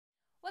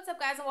What's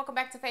up, guys, and welcome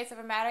back to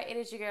Faceovermatter. It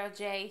is your girl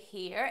Jay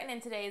here, and in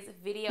today's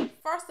video,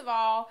 first of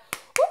all,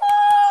 woo,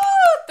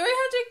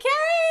 300K!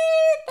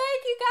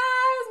 Thank you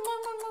guys. Mwah,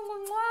 mwah, mwah,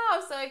 mwah, mwah.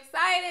 I'm so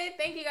excited.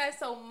 Thank you guys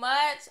so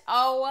much.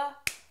 Oh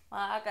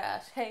my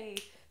gosh. Hey,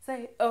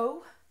 say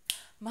oh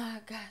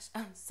my gosh.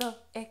 I'm so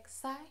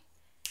excited.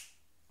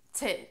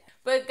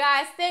 But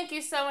guys, thank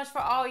you so much for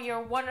all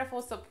your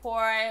wonderful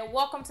support.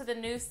 Welcome to the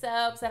new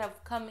subs that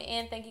have come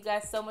in. Thank you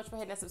guys so much for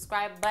hitting the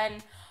subscribe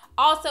button.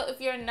 Also, if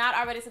you're not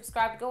already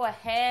subscribed, go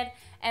ahead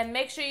and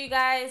make sure you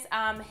guys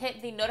hit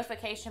the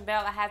notification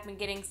bell. I have been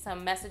getting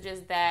some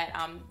messages that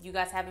you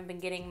guys haven't been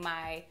getting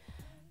my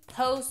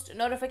post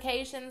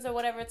notifications or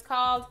whatever it's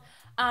called.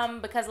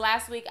 Because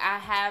last week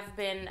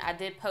I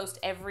did post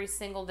every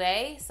single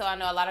day. So I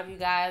know a lot of you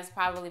guys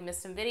probably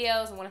missed some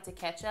videos and wanted to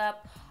catch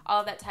up,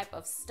 all of that type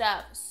of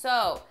stuff.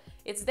 So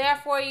it's there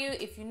for you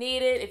if you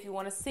need it, if you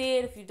want to see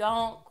it. If you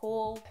don't,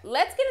 cool.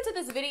 Let's get into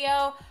this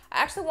video.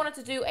 I actually wanted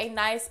to do a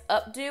nice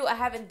updo. I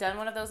haven't done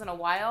one of those in a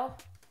while.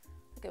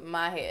 Look at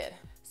my head.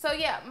 So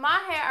yeah, my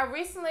hair,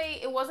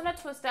 it wasn't a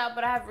twist out,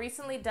 but I have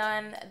recently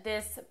done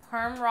this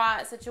perm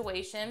rod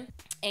situation.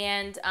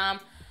 And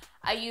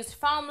I used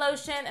foam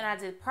lotion and I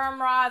did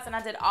perm rods and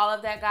I did all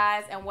of that,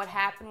 guys. And what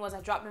happened was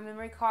I dropped my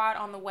memory card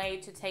on the way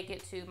to take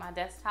it to my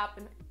desktop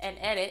and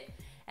edit.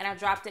 And I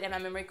dropped it and my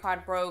memory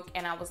card broke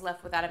and I was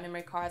left without a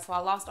memory card. So I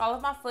lost all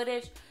of my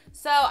footage.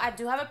 So I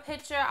do have a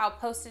picture. I'll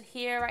post it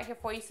right here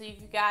for you. So if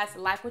you guys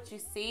like what you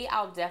see,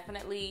 I'll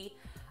definitely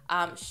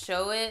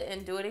show it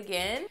and do it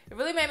again. It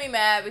really made me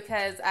mad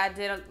because I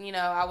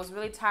was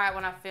really tired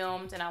when I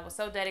filmed and I was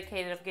so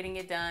dedicated of getting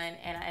it done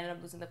and I ended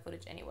up losing the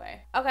footage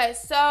anyway. Okay,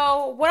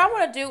 so what I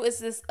want to do is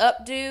this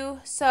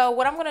updo. So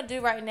what I'm going to do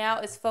right now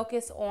is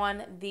focus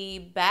on the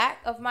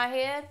back of my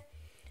head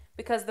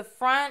because the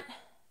front,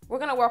 we're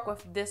going to work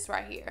with this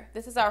right here.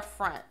 This is our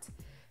front.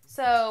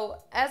 So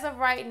as of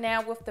right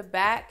now with the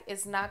back,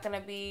 it's not going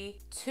to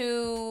be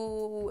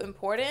too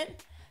important.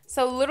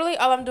 So literally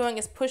all I'm doing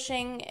is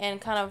pushing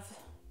and kind of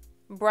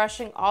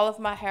brushing all of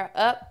my hair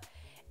up.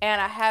 And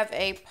I have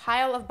a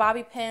pile of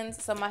bobby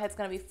pins, so my head's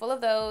going to be full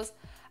of those.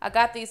 I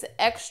got these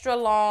extra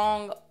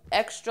long,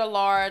 extra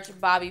large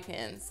bobby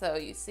pins. So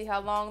you see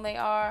how long they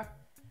are?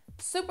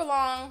 Super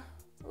long.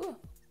 Ooh.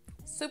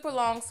 Super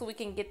long so we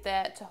can get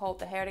that to hold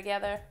the hair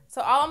together.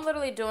 So all I'm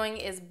literally doing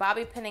is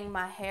bobby pinning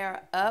my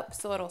hair up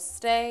so it'll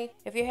stay.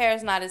 If your hair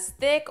is not as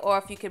thick or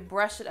if you could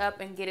brush it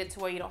up and get it to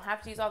where you don't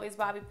have to use all these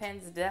bobby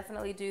pins,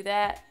 definitely do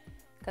that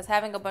because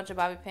having a bunch of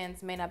bobby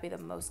pins may not be the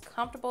most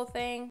comfortable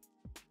thing.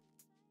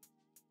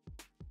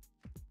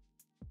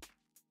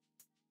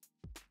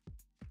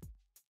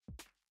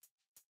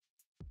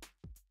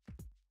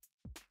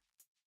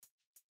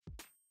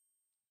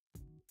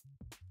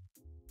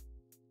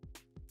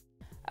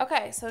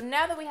 Okay, so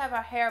now that we have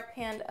our hair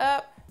pinned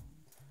up,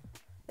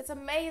 it's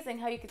amazing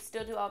how you could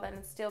still do all that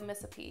and still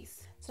miss a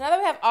piece. So now that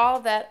we have all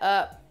of that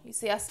up, you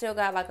see I still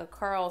got like a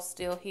curl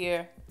still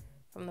here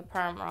from the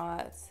perm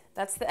rods.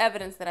 That's the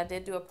evidence that I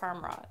did do a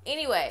perm rod.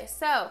 Anyway,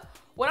 so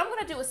what I'm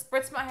gonna do is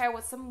spritz my hair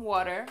with some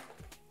water.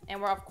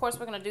 And of course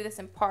we're gonna do this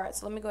in parts.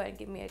 So let me go ahead and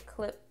give me a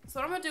clip. So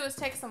what I'm gonna do is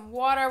take some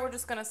water. We're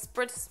just gonna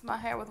spritz my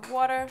hair with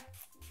water.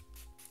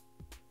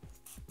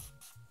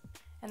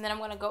 And then I'm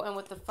gonna go in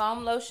with the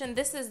foam lotion.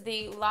 This is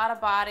the Lotta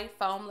Body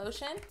foam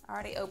lotion. I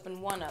already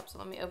opened one up, so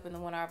let me open the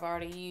one I've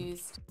already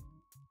used.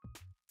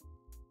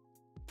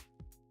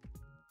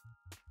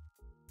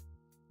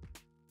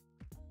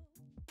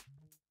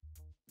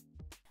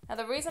 Now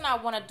the reason I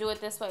wanna do it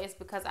this way is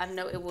because I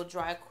know it will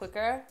dry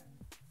quicker.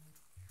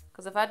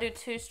 Because if I do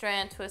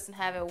 2-strand twist and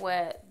have it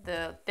wet,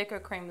 the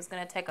thicker cream is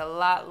gonna take a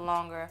lot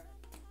longer.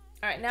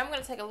 All right, now I'm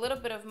gonna take a little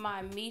bit of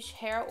my Miche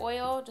hair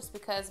oil just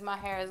because my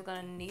hair is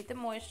gonna need the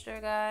moisture,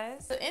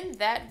 guys. So in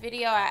that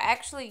video, I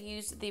actually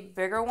used the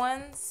bigger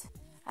ones.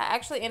 I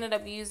actually ended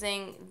up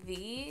using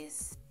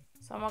these.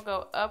 So I'm gonna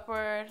go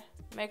upward,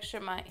 make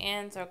sure my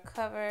ends are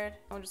covered.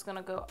 I'm just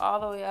gonna go all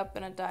the way up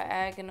in a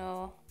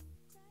diagonal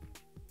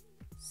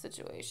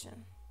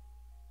situation.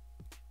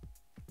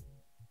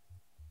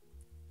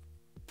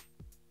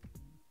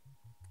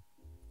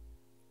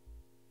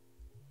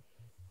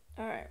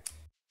 All right.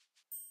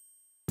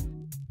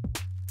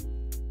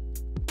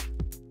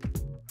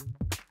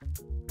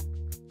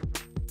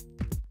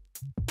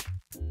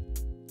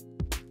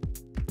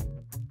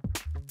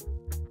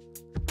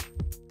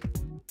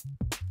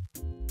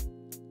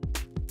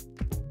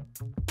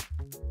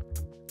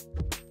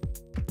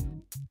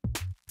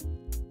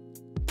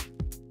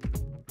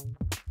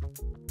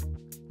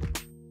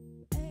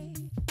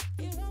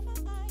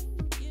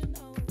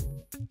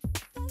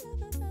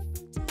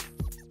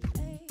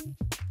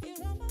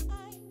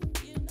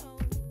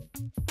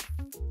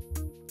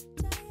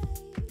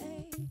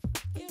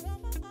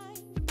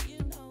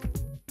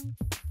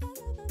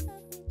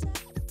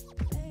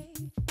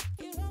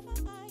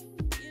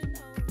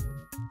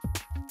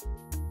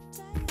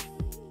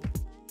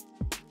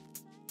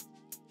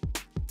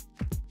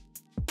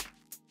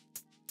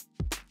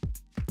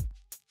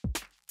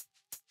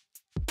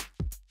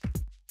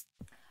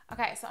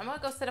 Okay, so I'm gonna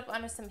go sit up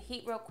under some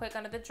heat real quick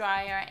under the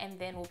dryer, and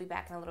then we'll be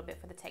back in a little bit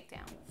for the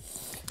takedown.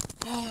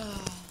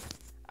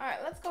 All right,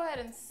 let's go ahead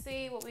and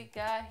see what we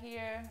got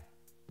here.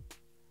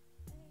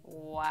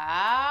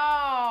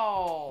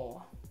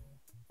 Wow.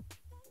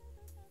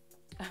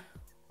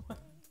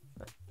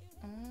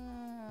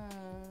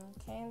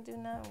 Can't do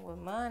nothing with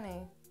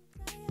money.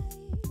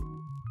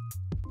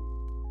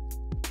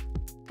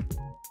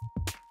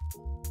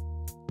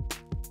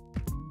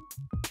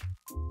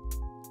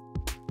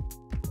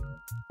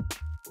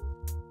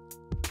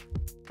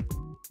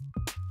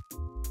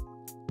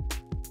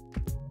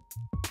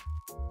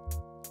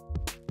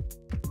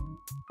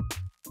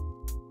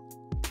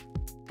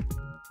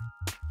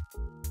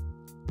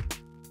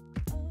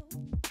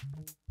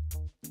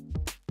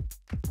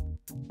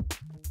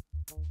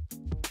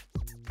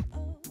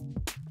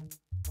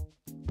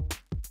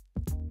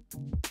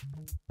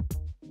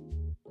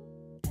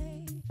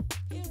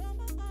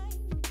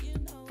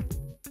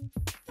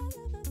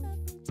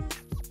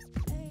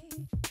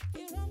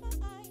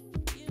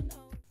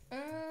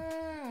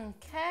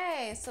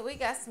 Okay, so we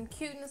got some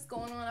cuteness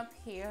going on up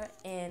here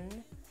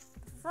in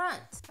the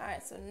front. All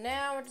right, so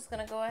now we're just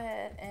gonna go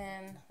ahead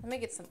and let me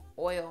get some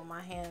oil on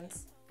my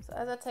hands. So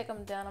as I take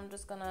them down, I'm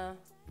just gonna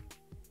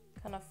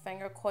kind of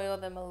finger coil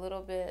them a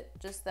little bit,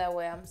 just that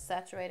way I'm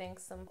saturating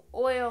some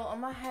oil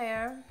on my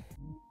hair.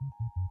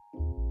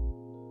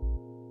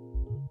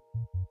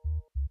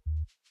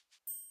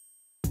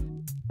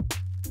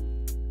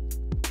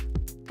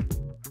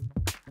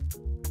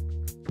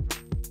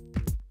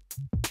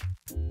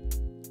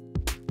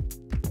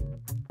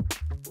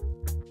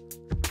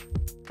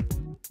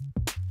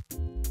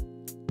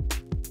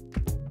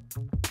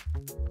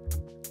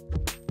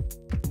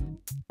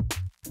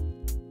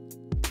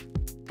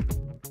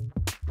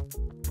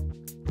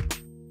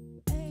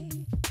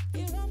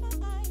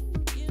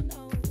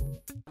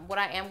 What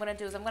I am gonna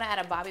do is I'm gonna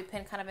add a bobby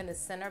pin kind of in the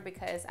center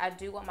because I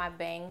do want my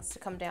bangs to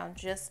come down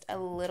just a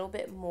little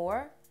bit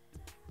more.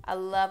 I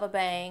love a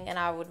bang and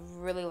I would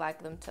really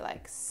like them to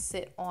like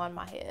sit on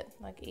my head.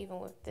 Like even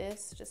with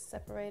this, just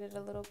separate it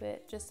a little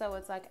bit just so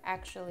it's like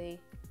actually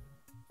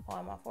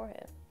on my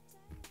forehead.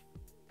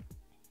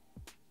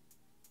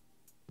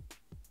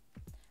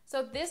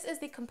 So this is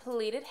the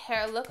completed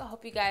hair look. I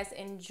hope you guys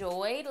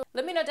enjoyed.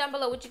 Let me know down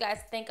below what you guys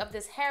think of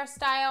this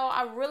hairstyle.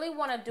 I really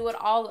want to do it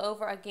all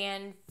over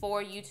again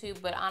for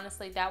YouTube, but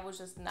honestly, that was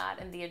just not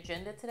in the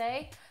agenda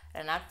today.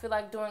 And I feel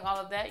like doing all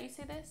of that. You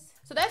see this?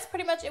 So that's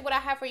pretty much it what I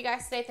have for you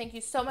guys today. Thank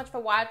you so much for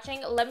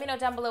watching. Let me know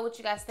down below what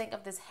you guys think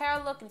of this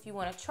hair look and if you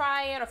want to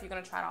try it or if you're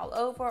going to try it all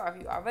over or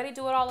if you already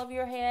do it all over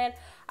your head.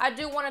 I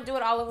do want to do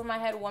it all over my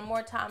head one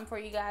more time for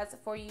you guys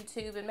for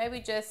YouTube and maybe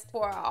just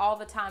for all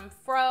the time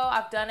fro.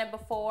 I've done it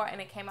before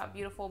and it came out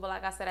beautiful, but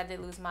like I said, I did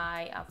lose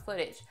my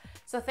footage.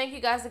 So thank you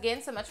guys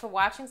again so much for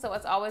watching. So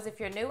as always, if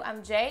you're new,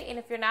 I'm Jay, and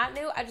if you're not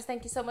new, I just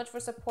thank you so much for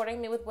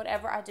supporting me with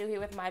whatever I do here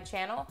with my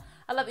channel.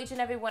 I love each and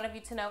every one of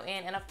you to no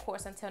end, and of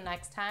course, until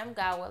next time,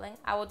 God willing,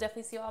 I will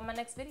definitely see you all in my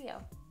next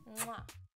video. Mwah.